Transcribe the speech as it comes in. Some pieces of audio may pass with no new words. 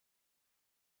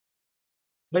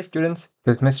Hey students,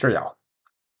 it's Mr. Yao.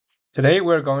 Today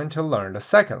we're going to learn the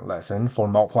second lesson for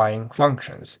multiplying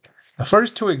functions. The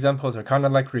first two examples are kind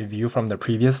of like review from the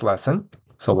previous lesson,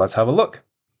 so let's have a look.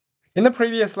 In the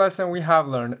previous lesson, we have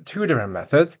learned two different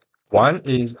methods. One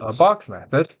is a box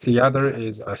method, the other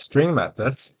is a string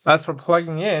method. As for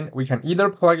plugging in, we can either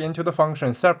plug into the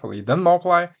function separately, then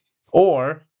multiply,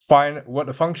 or find what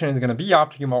the function is going to be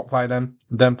after you multiply them,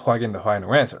 then plug in the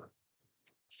final answer.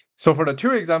 So for the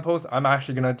two examples, I'm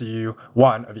actually gonna do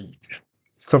one of each.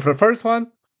 So for the first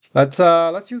one, let's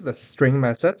use the string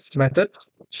method.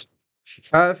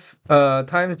 F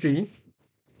times g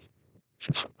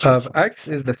of x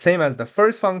is the same as the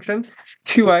first function,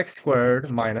 2x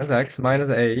squared minus x minus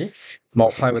a,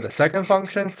 multiplied with the second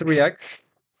function, 3x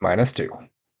minus 2.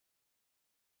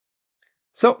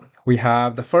 So we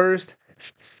have the first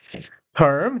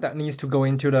term that needs to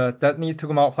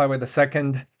multiply with the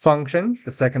second function,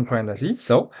 the second parenthesis.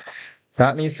 So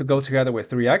that needs to go together with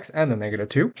 3x and the negative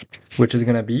 2, which is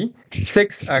going to be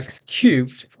 6x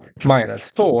cubed minus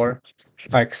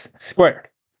 4x squared.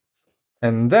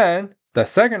 And then the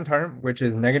second term, which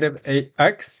is negative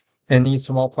 8x, it needs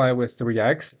to multiply with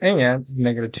 3x and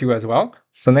negative 2 as well.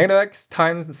 So negative x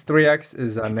times 3x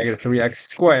is a negative 3x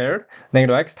squared.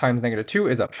 Negative x times negative 2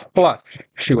 is a plus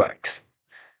 2x.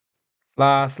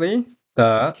 Lastly,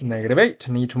 the negative 8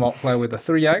 need to multiply with a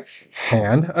 3x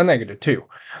and a negative 2.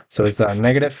 So it's a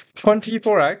negative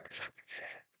 24x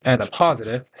and a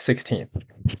positive 16.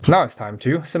 Now it's time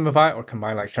to simplify or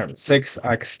combine like terms.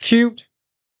 6x cubed,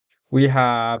 we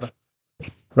have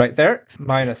right there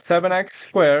minus 7x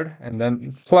squared, and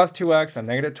then plus 2x, and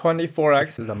negative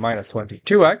 24x is a minus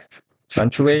 22x,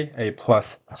 eventually a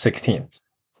plus 16.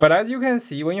 But as you can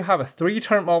see, when you have a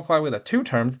 3-term multiply with a 2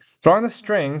 terms, drawing the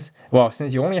strings, well,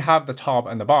 since you only have the top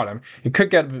and the bottom, it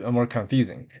could get a bit more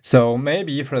confusing. So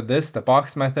maybe for this, the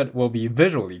box method will be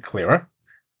visually clearer.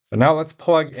 But now let's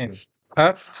plug in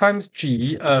f times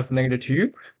g of negative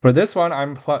 2. For this one,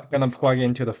 I'm going to plug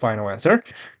into the final answer.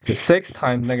 6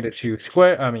 times negative 2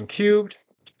 cubed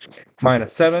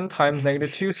minus 7 times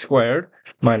negative 2 squared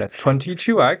minus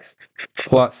 22x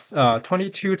plus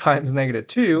 22 times negative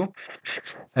 2,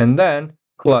 and then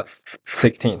plus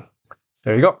 16.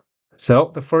 There you go. So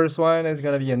the first one is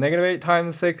going to be a negative 8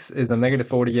 times 6 is a negative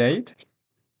 48.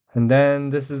 And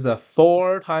then this is a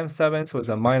 4 times 7, so it's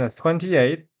a minus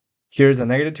 28. Here's a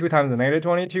negative 2 times a negative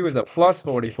 22 is a plus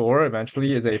 44,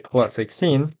 eventually is a plus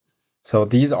 16. So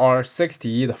these are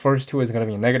 60. The first two is going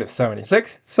to be negative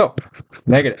 76. So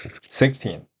negative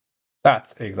 16.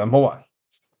 That's example 1.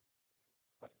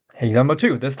 Example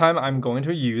 2. This time I'm going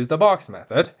to use the box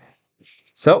method.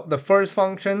 So the first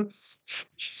function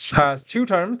has 2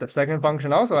 terms. The second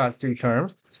function also has 2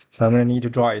 terms. So I'm going to need to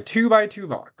draw a 2 by 2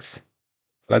 box.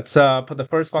 Let's put the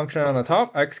first function on the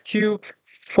top, x cubed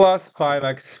plus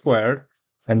 5x squared.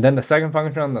 And then the second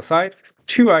function on the side,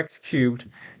 2x cubed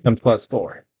and plus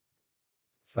 4.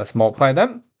 Let's multiply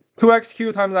them. 2x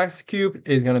cubed times x cubed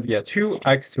is going to be a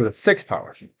 2x to the 6th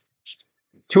power.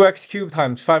 2x cubed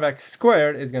times 5x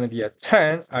squared is going to be a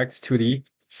 10x to the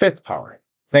 5th power.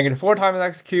 Negative 4 times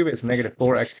x cubed is negative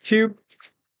 4x cubed.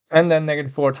 And then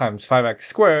negative 4 times 5x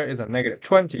squared is a negative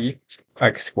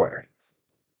 20x squared.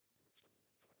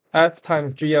 F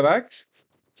times g of x.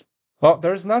 Well,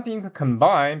 there's nothing you can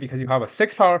combine because you have a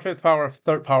 6th power, 5th power,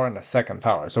 3rd power, and a 2nd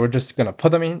power. So we're just going to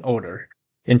put them in order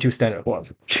into standard form.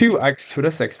 2x to the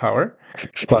 6th power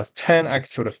plus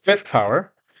 10x to the 5th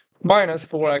power minus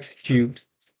 4x cubed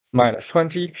minus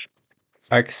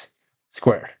 20x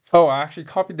squared. Oh, I actually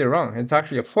copied it wrong. It's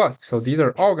actually a plus. So these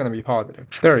are all going to be positive.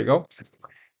 There you go.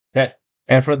 Okay.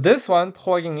 And for this one,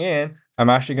 plugging in,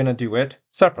 I'm actually going to do it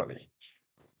separately.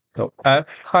 So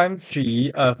f times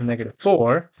g of negative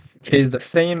 4 is the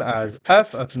same as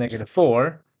f of negative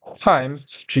 4 times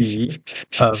g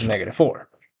of negative 4.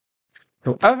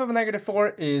 So f of negative 4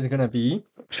 is going to be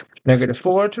negative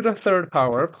 4 to the 3rd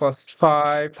power plus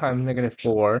 5 times negative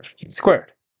 4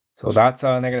 squared. So that's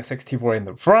a negative 64 in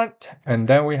the front. And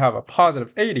then we have a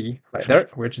positive 80 right there,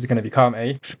 which is going to become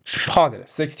a positive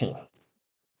 16.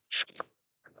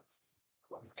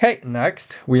 Okay,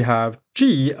 next we have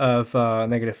g of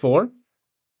negative 4. Let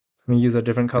me use a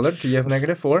different color, g of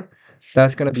negative 4.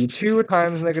 That's going to be 2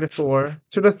 times negative 4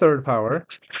 to the 3rd power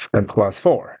and plus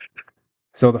 4.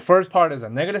 So the first part is a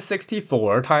negative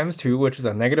 64 times 2, which is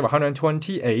a negative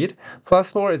 128, plus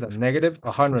 4 is a negative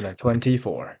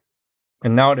 124.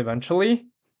 And now eventually,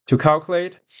 to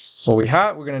calculate what we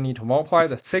have, we're going to need to multiply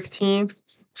the 16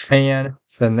 and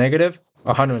the negative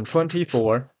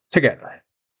 124 together,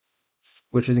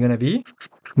 which is going to be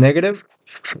negative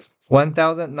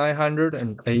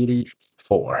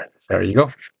 1,984. There you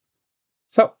go.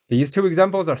 So these two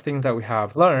examples are things that we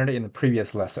have learned in the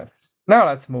previous lesson. Now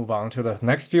let's move on to the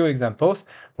next few examples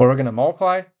where we're going to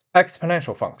multiply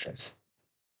exponential functions.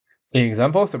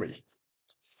 Example 3.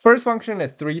 First function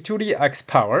is 3 to the x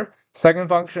power. Second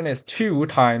function is 2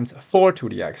 times 4 to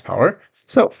the x power.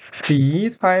 So g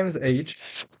times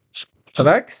h of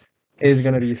x is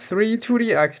going to be 3 to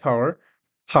the x power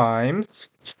times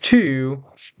 2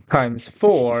 times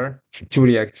 4 to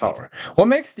the x power. What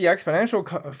makes the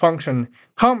exponential function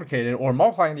complicated, or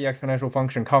multiplying the exponential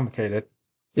function complicated,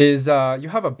 is you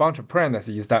have a bunch of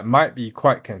parentheses that might be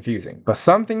quite confusing. But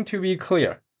something to be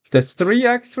clear, the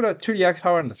 3x to the x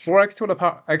power and the 4x to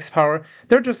the x power,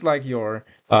 they're just like your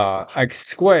x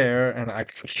squared and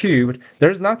x cubed.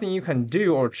 There's nothing you can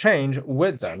do or change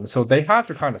with them, so they have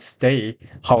to kind of stay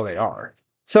how they are.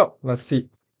 So let's see.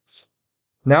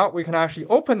 Now we can actually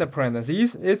open the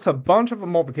parentheses. It's a bunch of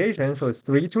multiplication, so it's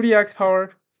 3 to the x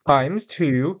power times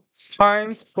 2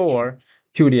 times 4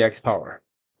 to the x power.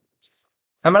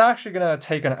 I'm actually going to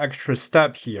take an extra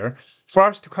step here for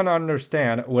us to kind of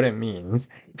understand what it means.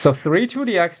 So 3 to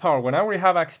the x power, whenever we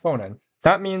have exponent,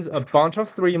 that means a bunch of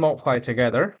 3 multiplied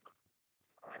together.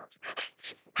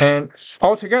 And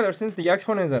altogether, since the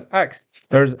exponent is an x,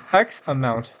 there's x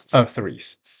amount of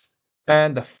 3's.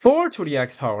 And the 4 to the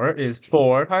x power is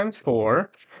 4 times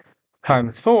 4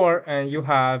 times 4, and you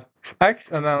have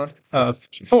x amount of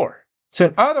 4. So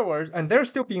in other words, and they're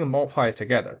still being multiplied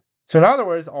together. So in other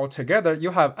words, altogether,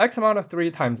 you have x amount of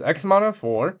 3 times x amount of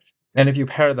 4, and if you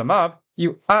pair them up,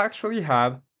 you actually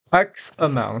have x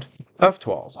amount of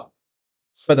 12.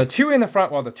 But the 2 in the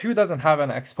front, well, the 2 doesn't have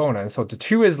an exponent, so the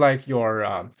 2 is like your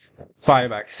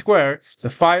 5x squared. The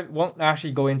 5 won't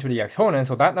actually go into the exponent,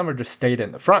 so that number just stayed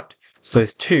in the front. So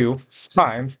it's 2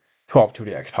 times 12 to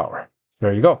the x power.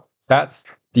 There you go. That's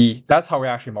how we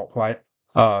actually multiply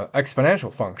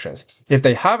exponential functions. If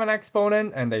they have an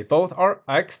exponent and they both are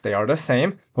x, they are the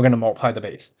same, we're going to multiply the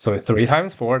base. So it's 3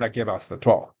 times 4, that gives us the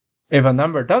 12. If a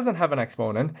number doesn't have an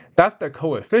exponent, that's the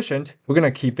coefficient, we're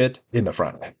going to keep it in the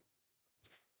front.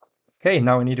 Okay,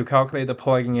 now we need to calculate the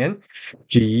plugging in.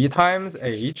 G times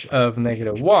h of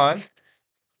 -1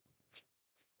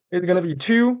 is going to be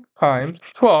 2 times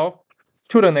 12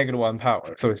 to the -1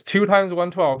 power. So it's 2 times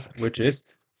 112, which is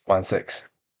 1/6.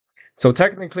 So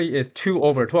technically it's 2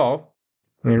 over 12.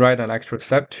 Let me write an extra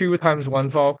step. 2 times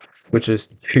 112, which is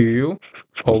 2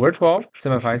 over 12,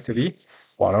 simplifies to be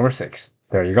 1 over 6.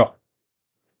 There you go.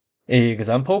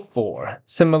 Example 4.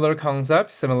 Similar concept,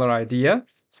 similar idea.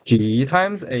 G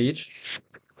times h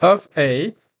of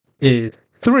a is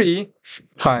 3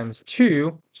 times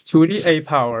 2 to the a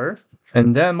power,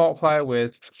 and then multiply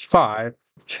with 5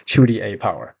 to the a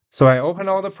power. So I open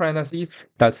all the parentheses.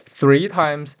 That's 3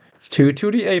 times 2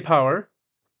 to the a power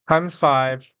times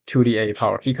 5 to the a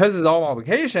power. Because it's all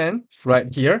multiplication right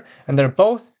here, and they're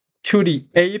both to the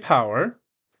a power.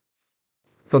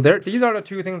 So these are the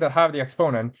two things that have the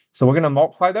exponent. So we're going to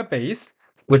multiply the base,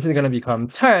 which is going to become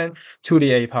 10 to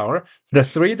the a power. The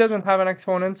 3 doesn't have an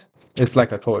exponent. It's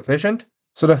like a coefficient.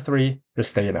 So the 3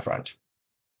 just stay in the front.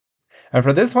 And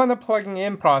for this one, the plugging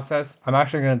in process, I'm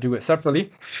actually going to do it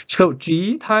separately. So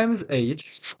g times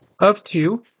h of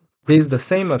 2 is the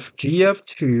same as g of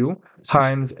 2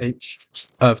 times h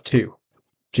of 2.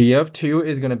 G of 2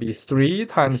 is going to be 3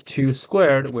 times 2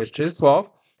 squared, which is 12.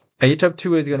 H of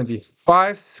 2 is going to be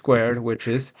 5 squared, which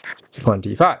is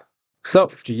 25. So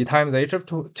g times h of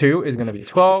 2 is going to be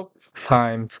 12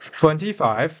 times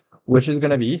 25, which is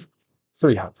going to be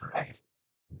 300.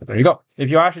 There you go.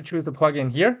 If you actually choose to plug in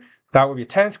here, that would be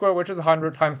 10 squared, which is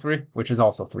 100 times 3, which is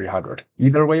also 300.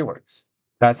 Either way works.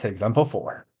 That's example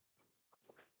 4.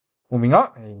 Moving on,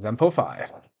 example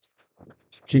 5.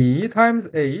 G times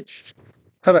h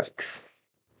of x.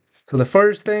 So the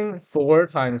first thing, 4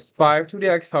 times 5 to the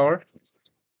x power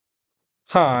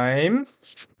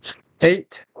times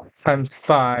 8 times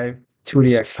 5 to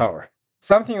the x power.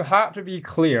 Something you have to be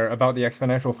clear about the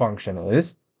exponential function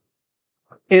is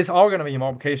it's all going to be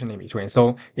multiplication in between.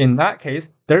 So in that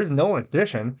case, there's no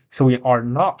addition, so we are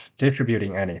not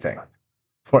distributing anything.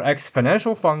 For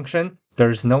exponential function,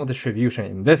 there's no distribution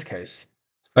in this case.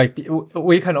 Like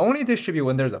we can only distribute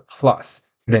when there's a plus.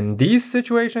 But in these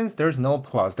situations, there's no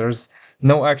plus. There's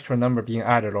no extra number being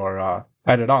added or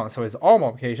added on. So it's all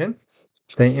multiplication.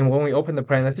 Then when we open the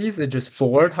parentheses, it's just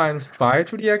 4 times 5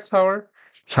 to the x power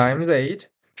times 8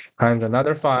 times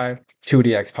another 5 to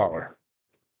the x power.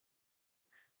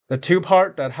 The 2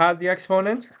 part that has the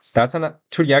exponent, that's a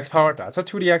to the x power, that's a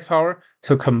to the x power.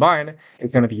 So combined,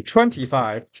 it's going to be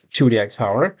 25 to the x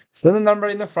power. Then the number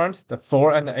in the front, the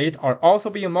 4 and the 8 are also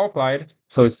being multiplied.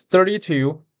 So it's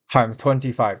 32 times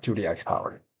 25 to the x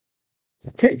power.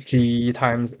 Okay, g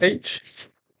times h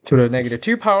to the negative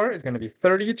 2 power is going to be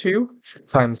 32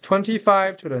 times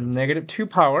 25 to the negative 2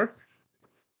 power.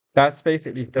 That's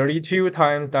basically 32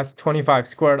 times, that's 25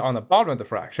 squared on the bottom of the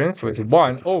fraction, so it's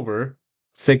 1 over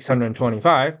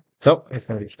 625. So it's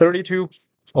going to be 32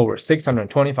 over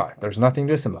 625. There's nothing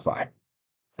to simplify.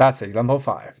 That's example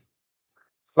 5.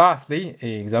 Lastly,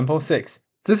 example 6.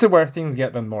 This is where things get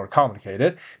a bit more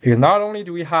complicated, because not only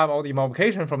do we have all the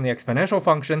multiplication from the exponential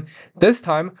function, this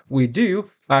time we do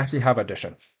actually have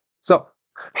addition. So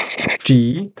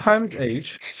g times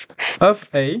h of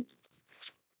a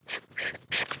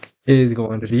is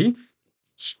going to be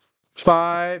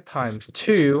 5 times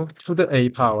 2 to the a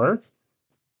power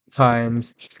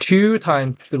times 2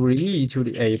 times 3 to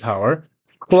the a power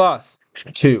plus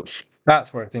 2.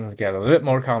 That's where things get a little bit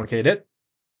more complicated.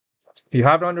 You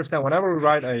have to understand, whenever we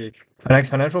write an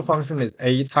exponential function, is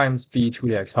a times b to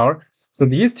the x power. So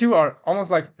these two are almost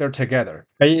like they're together.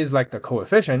 A is like the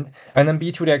coefficient, and then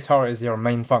b to the x power is your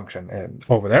main function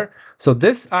over there. So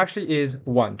this actually is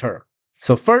one term.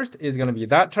 So first is going to be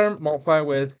that term multiplied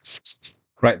with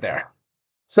right there.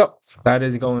 So that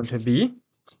is going to be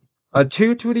a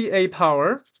 2 to the a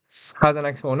power has an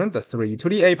exponent. The 3 to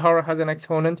the a power has an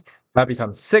exponent. That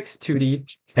becomes 6 to the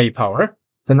a power.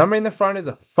 The number in the front is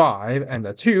a 5, and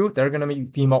the 2, they're going to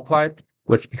be multiplied,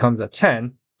 which becomes a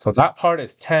 10. So that part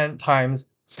is 10 times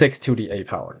 6 to the a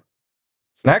power.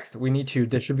 Next, we need to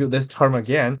distribute this term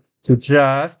again to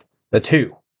just the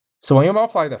 2. So when you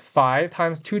multiply the 5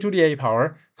 times 2 to the a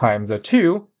power times the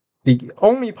 2, the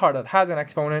only part that has an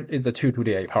exponent is the 2 to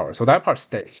the a power. So that part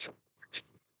stays.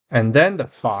 And then the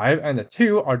 5 and the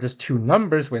 2 are just two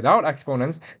numbers without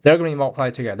exponents. They're going to be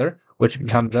multiplied together, which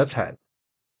becomes a 10.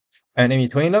 And in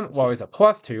between them, well, it's a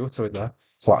plus 2, so it's a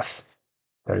plus.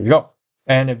 There you go.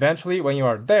 And eventually, when you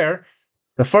are there,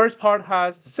 the first part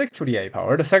has 6 to the a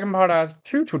power. The second part has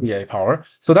 2 to the a power.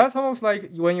 So that's almost like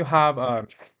when you have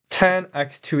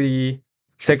 10x to the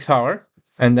 6 power,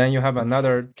 and then you have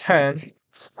another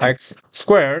 10x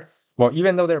squared. Well,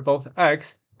 even though they're both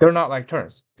x, they're not like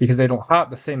terms because they don't have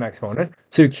the same exponent.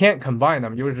 So you can't combine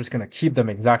them. You're just going to keep them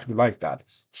exactly like that.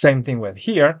 Same thing with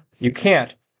here. You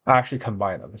can't actually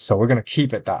combine them. So we're going to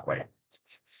keep it that way.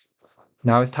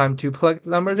 Now it's time to plug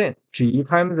numbers in. G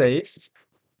times a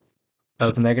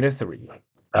of negative 3.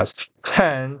 That's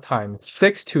 10 times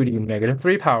 6 to the negative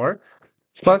 3 power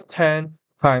plus 10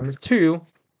 times 2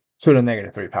 to the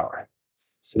negative 3 power.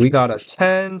 So we got a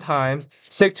 10 times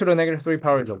 6 to the negative 3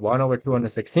 power is a 1 over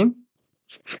 216.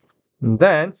 And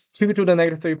then 2 to the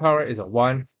negative 3 power is a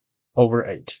 1 over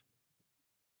 8.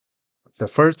 The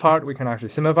first part we can actually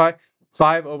simplify.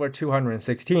 5 over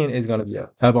 216 is going to be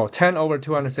about 10 over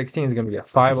 216 is going to be a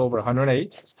 5 over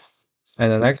 108.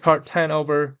 And the next part, 10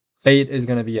 over 8 is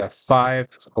going to be a 5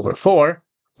 over 4.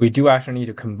 We do actually need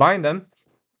to combine them.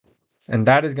 And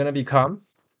that is going to become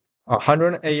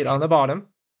 108 on the bottom.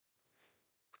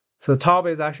 So the top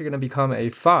is actually going to become a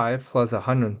 5 plus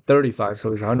 135,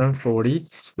 so it's 140.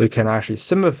 We can actually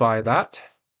simplify that.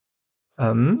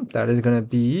 That is going to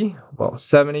be, well,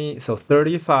 70, so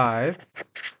 35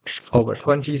 over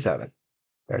 27.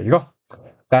 There you go.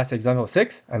 That's example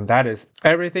 6, and that is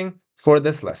everything for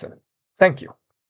this lesson. Thank you.